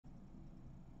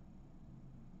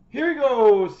Here we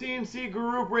go. C&C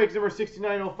Group Breaks number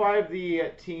 6905,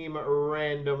 the team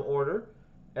random order.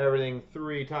 Everything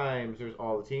 3 times. There's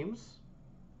all the teams.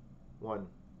 1,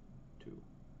 2,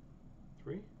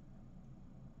 3.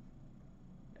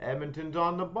 Edmonton's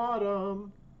on the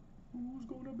bottom. Who's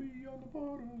going to be on the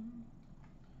bottom?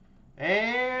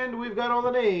 And we've got all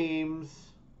the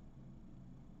names.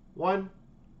 1,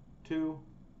 2,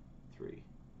 3.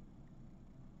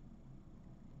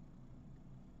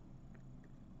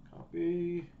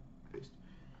 Copy, paste.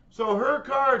 So her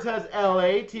cards has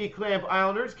LA, T Clamp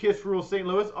Islanders, Kiss Rule St.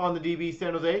 Louis, on the DB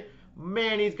San Jose.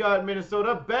 Manny's got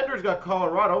Minnesota, Bender's got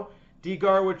Colorado, D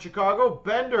Garwood Chicago,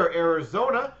 Bender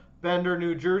Arizona, Bender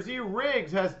New Jersey,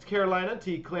 Riggs has Carolina,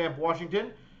 T Clamp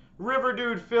Washington, River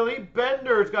Dude Philly,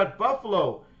 Bender's got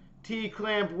Buffalo, T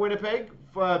Clamp Winnipeg,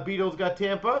 Beatles got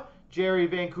Tampa, Jerry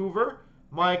Vancouver,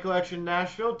 My Collection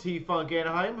Nashville, T Funk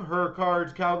Anaheim, Her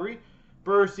Cards Calgary,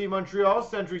 Bursey Montreal,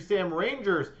 Century Sam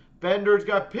Rangers, Bender's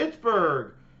got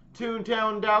Pittsburgh,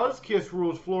 Toontown Dallas, Kiss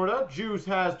Rules Florida, Juice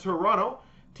has Toronto,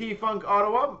 T Funk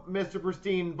Ottawa, Mr.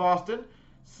 Pristine Boston,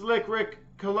 Slick Rick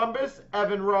Columbus,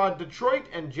 Evan Rod Detroit,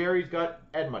 and Jerry's got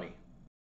Ed Money.